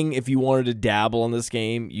anything, if you wanted to dabble in this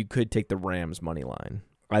game, you could take the Rams money line.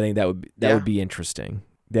 I think that would be interesting.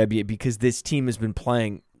 That'd be because this team has been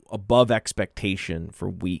playing above expectation for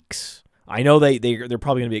weeks. I know they're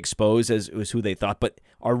probably going to be exposed as who they thought, but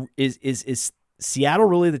is Seattle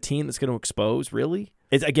really the team that's going to expose? Really?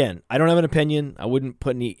 It's, again, I don't have an opinion. I wouldn't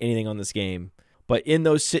put anything on this game, but in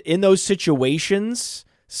those situations,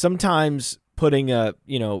 sometimes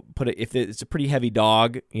if it's a pretty heavy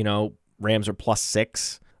dog, Rams are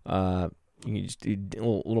 +6. You can just do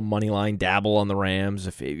a little money line dabble on the Rams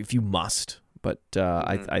if you must, but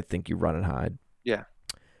I think you run and hide. Yeah,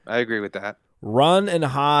 I agree with that. Run and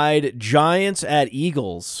hide. Giants at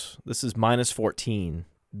Eagles. This is -14.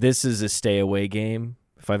 This is a stay away game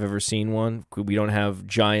if I've ever seen one. We don't have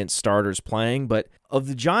Giants starters playing, but of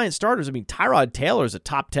the Giants starters, I mean, Tyrod Taylor is a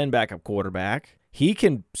top 10 backup quarterback. He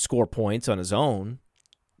can score points on his own.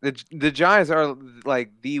 The Giants are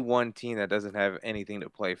like the one team that doesn't have anything to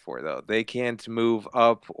play for, though. They can't move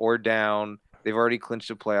up or down. They've already clinched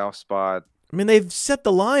a playoff spot. I mean, they've set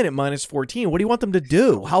the line at -14. What do you want them to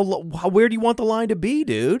do? Where do you want the line to be,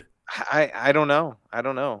 dude? I don't know.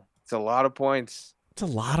 It's a lot of points. It's a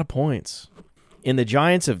lot of points. And the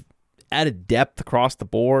Giants have added depth across the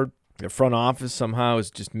board. The front office somehow is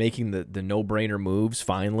just making the no-brainer moves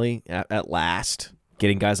finally at last,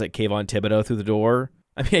 getting guys like Kayvon Thibodeau through the door.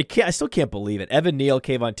 I mean, I still can't believe it. Evan Neal,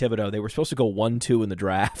 Kayvon Thibodeau, they were supposed to go 1-2 in the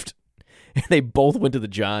draft, and they both went to the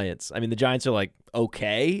Giants. I mean, the Giants are like,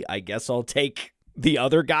 okay, I guess I'll take the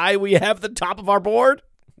other guy we have at the top of our board.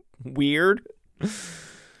 Weird.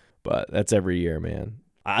 But that's every year, man.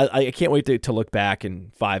 I can't wait to look back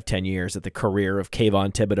in 5-10 years at the career of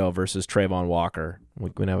Kayvon Thibodeau versus Trayvon Walker. We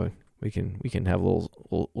can have a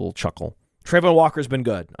little chuckle. Trayvon Walker's been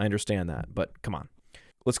good. I understand that, but come on.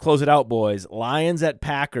 Let's close it out, boys. Lions at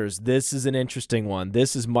Packers. This is an interesting one.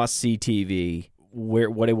 This is must-see TV.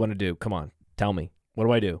 What do you want to do? Come on. Tell me. What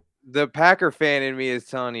do I do? The Packer fan in me is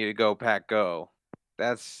telling you to go Pack go.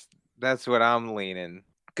 That's what I'm leaning.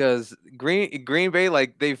 Because Green Bay,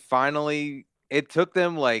 like, they finally, it took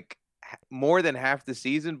them like more than half the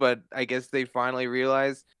season, but I guess they finally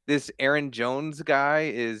realized this Aaron Jones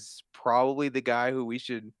guy is probably the guy who we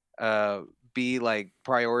should be like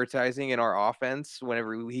prioritizing in our offense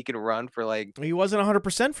whenever he can run for like. He wasn't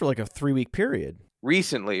 100% for like a 3-week period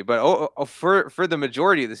Recently, but for the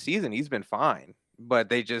majority of the season, he's been fine. But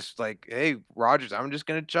they just like, hey, Rodgers, I'm just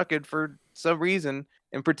gonna chuck it for some reason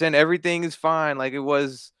and pretend everything is fine, like it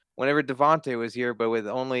was whenever Devontae was here, but with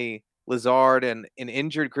only Lazard and an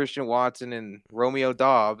injured Christian Watson and Romeo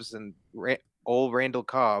Dobbs and old Randall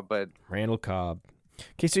Cobb. But Randall Cobb.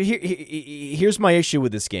 Okay, so here's my issue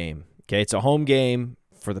with this game. Okay, it's a home game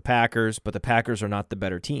for the Packers, but the Packers are not the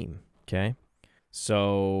better team. Okay,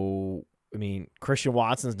 so I mean, Christian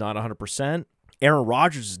Watson's not 100%. Aaron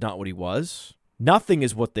Rodgers is not what he was. Nothing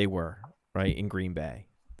is what they were, right, in Green Bay.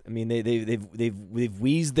 I mean, they've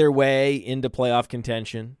wheezed their way into playoff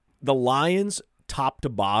contention. The Lions, top to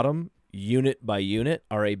bottom, unit by unit,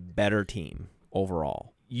 are a better team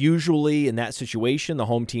overall. Usually in that situation, the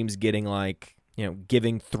home team's getting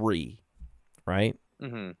giving 3, right?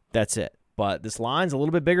 Mm-hmm. That's it. But this line's a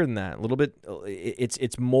little bit bigger than that. A little bit.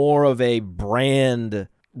 It's more of a brand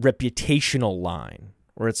reputational line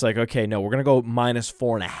where it's like, okay, no, we're gonna go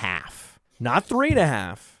 -4.5, not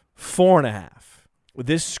 3.5, 4.5.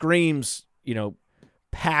 This screams,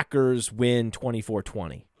 Packers win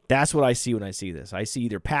 24-20. That's what I see when I see this. I see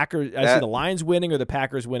either I see the Lions winning or the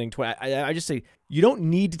Packers winning 20. I just say you don't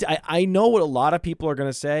need to. I know what a lot of people are going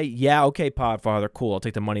to say. Yeah, okay, Podfather, cool. I'll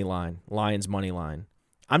take the money line, Lions money line.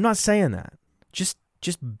 I'm not saying that. Just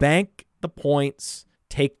bank the points,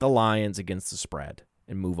 take the Lions against the spread,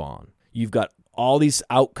 and move on. You've got all these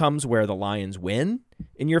outcomes where the Lions win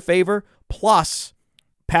in your favor, plus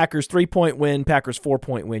Packers 3-point win, Packers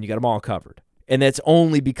 4-point win. You got them all covered. And that's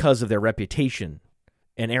only because of their reputation.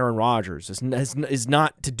 And Aaron Rodgers is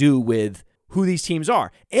not to do with who these teams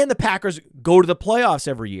are. And the Packers go to the playoffs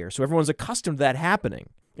every year, so everyone's accustomed to that happening.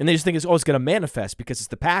 And they just think it's going to manifest because it's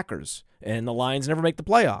the Packers, and the Lions never make the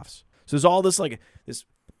playoffs. So there's all this these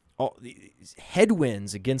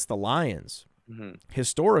headwinds against the Lions,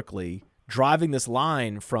 historically driving this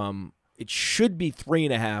line from it should be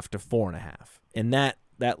 3.5 to 4.5, and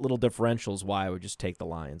that little differential is why I would just take the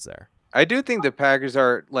Lions there. I do think the Packers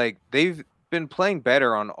are they've been playing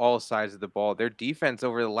better on all sides of the ball. Their defense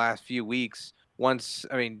over the last few weeks,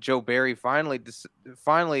 Joe Barry finally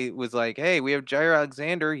was like, hey, we have Jair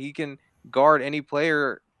Alexander. He can guard any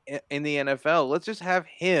player in the NFL. Let's just have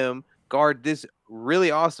him guard this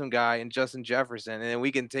really awesome guy in Justin Jefferson, and then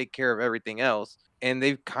we can take care of everything else. And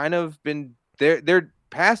they've kind of been their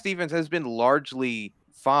pass defense has been largely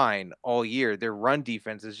fine all year. Their run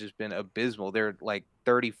defense has just been abysmal. They're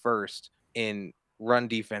 31st in run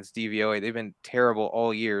defense DVOA. They've been terrible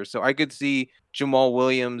all year. So I could see Jamal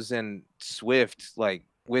Williams and Swift,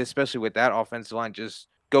 especially with that offensive line, just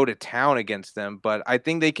go to town against them. But I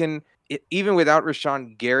think they can, even without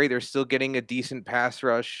Rashawn Gary, they're still getting a decent pass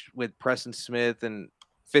rush with Preston Smith and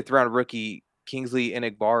 5th-round rookie Kingsley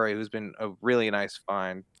Enagbare, who's been a really nice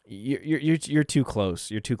find. You're too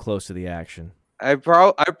close. You're too close to the action. I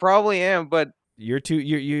probably am, but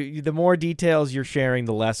the more details you're sharing,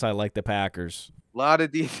 the less I like the Packers. A lot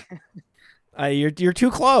of details. You're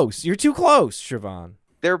too close. You're too close, Siobhan.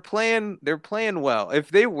 They're playing well. If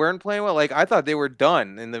they weren't playing well, I thought they were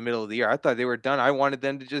done in the middle of the year. I thought they were done. I wanted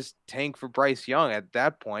them to just tank for Bryce Young at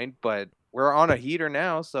that point, but we're on a heater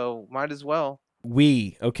now, so might as well.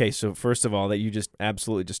 Okay, so first of all, that you just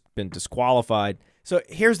absolutely just been disqualified. So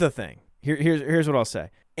here's the thing. Here's what I'll say.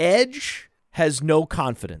 Edge has no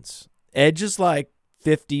confidence. Edge is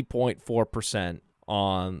 50.4%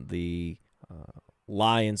 on the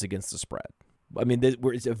Lions against the spread. I mean,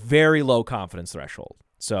 it's a very low confidence threshold.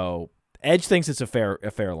 So Edge thinks it's a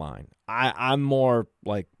fair line. I'm more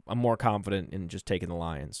confident in just taking the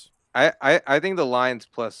Lions. I think the Lions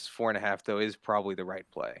plus 4.5 though is probably the right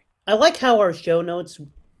play. I like how our show notes,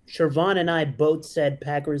 Shervon and I both said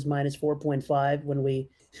Packers minus 4.5 when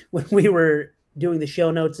we were doing the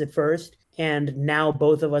show notes at first, and now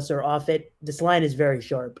both of us are off it. This line is very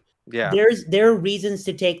sharp. Yeah. There are reasons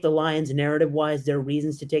to take the Lions narrative-wise. There are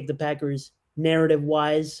reasons to take the Packers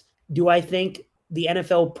narrative-wise. Do I think the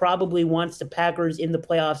NFL probably wants the Packers in the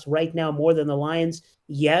playoffs right now more than the Lions?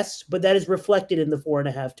 Yes, but that is reflected in the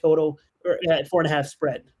 4.5 total, or 4.5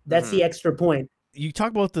 spread. That's the extra point. You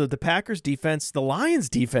talk about the Packers defense. The Lions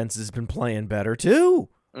defense has been playing better too.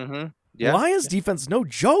 Mm-hmm. Yeah. Lions defense is no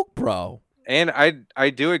joke, bro. And I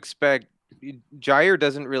do expect Jair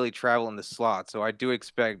doesn't really travel in the slot, so I do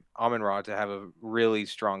expect Amon-Ra to have a really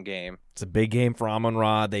strong game. It's a big game for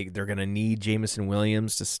Amon-Ra. They're going to need Jameson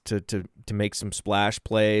Williams to make some splash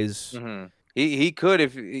plays. Mm-hmm. He could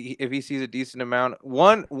if he sees a decent amount.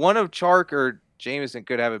 One of Chark or Jameson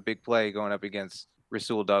could have a big play going up against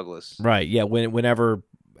Rasul Douglas. Right. Yeah. Whenever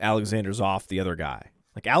Alexander's off the other guy,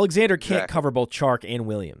 Alexander can't cover both Chark and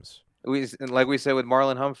Williams. Like we said with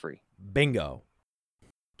Marlon Humphrey. Bingo,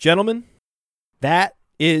 gentlemen. That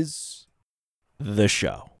is the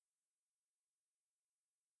show.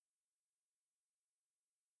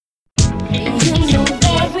 You know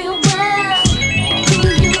very well who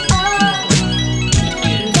you are.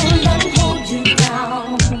 Don't let 'em hold you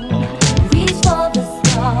down. Reach for the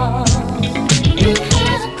stars. You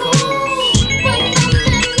had a goal, but not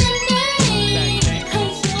many.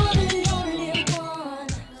 'Cause you're the only one.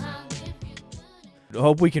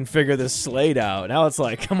 Hope we can figure this slate out. Now it's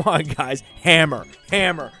like, come on, guys, hammer.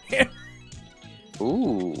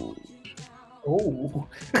 Ooh. Oh,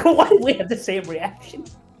 why do we have the same reaction?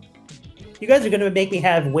 You guys are going to make me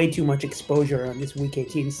have way too much exposure on this Week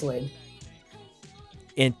 18 slate.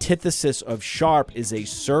 antithesis of sharp is a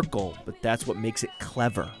circle, but that's what makes it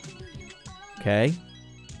clever. Okay?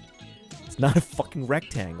 It's not a fucking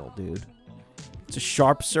rectangle, dude. It's a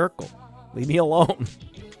sharp circle. Leave me alone.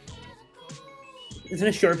 Isn't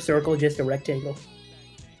a sharp circle just a rectangle?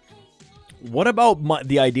 What about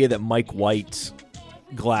the idea that Mike White's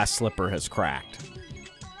glass slipper has cracked?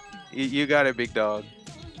 You got it, big dog.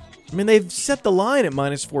 I mean, they've set the line at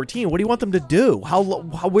 -14. What do you want them to do?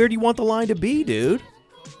 Where do you want the line to be, dude?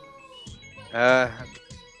 It's a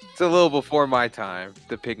little before my time.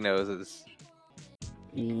 The pig noses.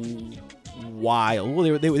 Wild.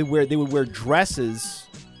 Well, they would wear dresses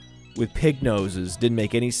with pig noses. Didn't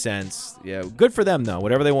make any sense. Yeah, good for them though.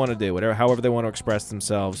 Whatever they want to do, however they want to express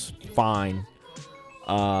themselves, fine.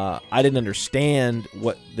 I didn't understand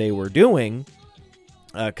what they were doing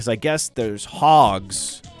because I guess there's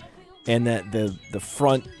hogs, and that the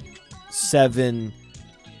front 7,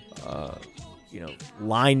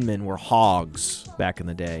 linemen were hogs back in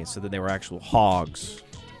the day. So then they were actual hogs.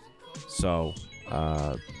 So,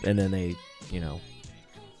 and then they,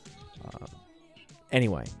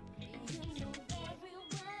 anyway.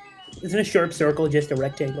 Isn't a sharp circle just a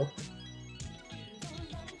rectangle?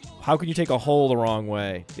 How can you take a hole the wrong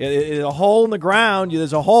way? A hole in the ground.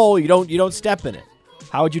 There's a hole. You don't step in it.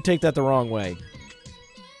 How would you take that the wrong way?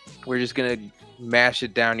 We're just gonna mash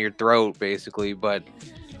it down your throat, basically. But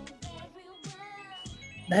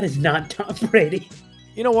That is not Tom Brady.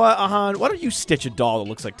 You know what, Ahan? Why don't you stitch a doll that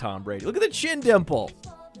looks like Tom Brady? Look at the chin dimple.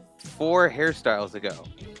 4 hairstyles ago.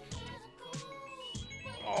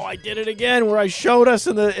 Oh, I did it again where I showed us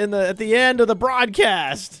at the end of the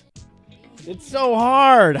broadcast. It's so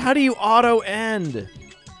hard. How do you auto end?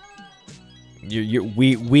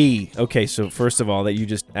 Okay, so first of all, that you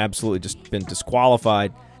just absolutely just been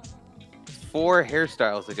disqualified. 4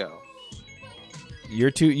 hairstyles ago.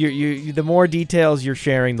 The more details you're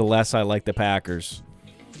sharing, the less I like the Packers.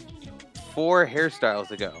 4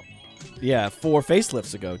 hairstyles ago. Yeah, 4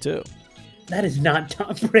 facelifts ago too. That is not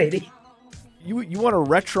Tom Brady. You want to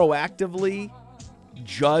retroactively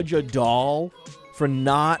judge a doll for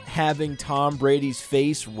not having Tom Brady's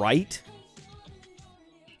face right?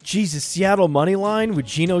 Jesus, Seattle money line with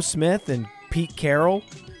Geno Smith and Pete Carroll.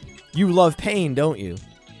 You love pain, don't you?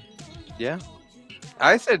 Yeah.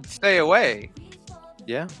 I said stay away.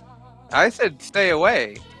 Yeah. I said stay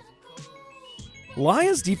away.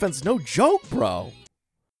 Lions defense, no joke, bro.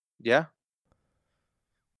 Yeah.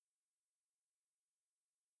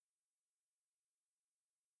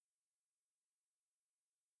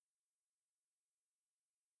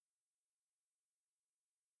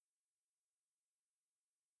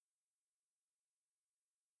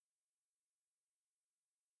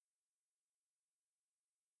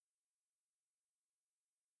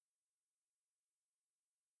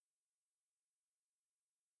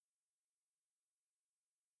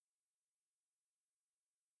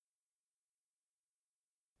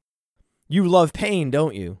 You love pain,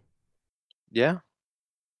 don't you? Yeah.